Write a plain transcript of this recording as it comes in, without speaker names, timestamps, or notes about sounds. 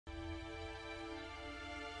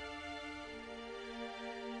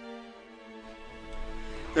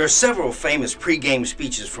There are several famous pre-game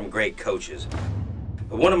speeches from great coaches,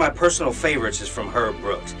 but one of my personal favorites is from Herb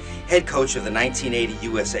Brooks, head coach of the 1980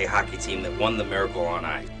 USA hockey team that won the Miracle on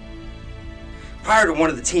Ice. Prior to one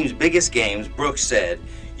of the team's biggest games, Brooks said,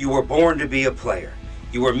 "You were born to be a player.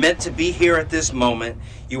 You were meant to be here at this moment.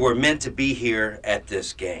 You were meant to be here at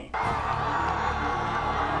this game."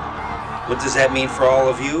 What does that mean for all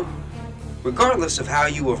of you? Regardless of how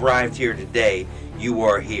you arrived here today, you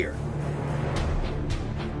are here.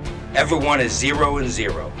 Everyone is 0 and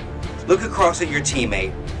 0. Look across at your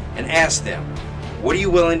teammate and ask them, what are you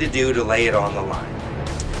willing to do to lay it on the line?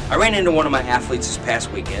 I ran into one of my athletes this past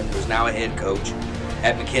weekend who's now a head coach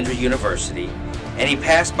at McKendree University, and he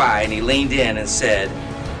passed by and he leaned in and said,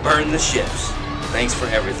 "Burn the ships. Thanks for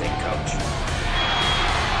everything, Coach."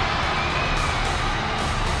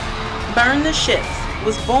 Burn the Ships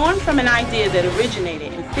was born from an idea that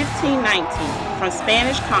originated in 1519 from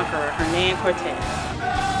Spanish conqueror Hernan Cortez.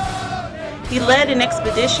 He led an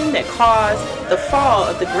expedition that caused the fall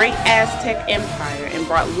of the great Aztec Empire and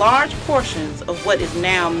brought large portions of what is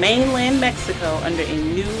now mainland Mexico under a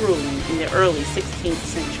new ruling in the early 16th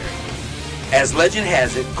century. As legend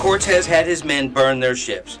has it, Cortez had his men burn their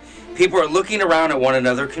ships. People are looking around at one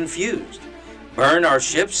another confused. Burn our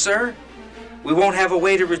ships, sir? We won't have a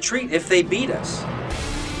way to retreat if they beat us.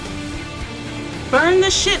 Burn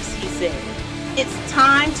the ships, he said. It's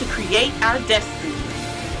time to create our destiny.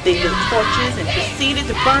 They lit torches and proceeded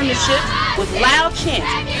to burn the ships with loud chants,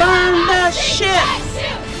 "Burn the ships!"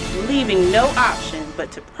 leaving no option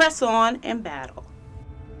but to press on and battle.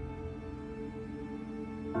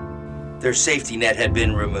 Their safety net had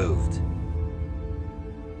been removed.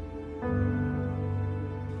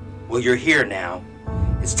 Well, you're here now.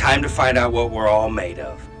 It's time to find out what we're all made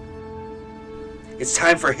of. It's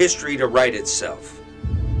time for history to write itself.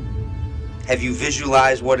 Have you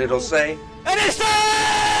visualized what it'll say?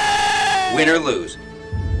 Win or lose,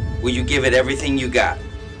 will you give it everything you got?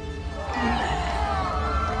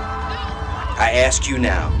 I ask you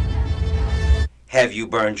now, have you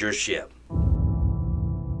burned your ship?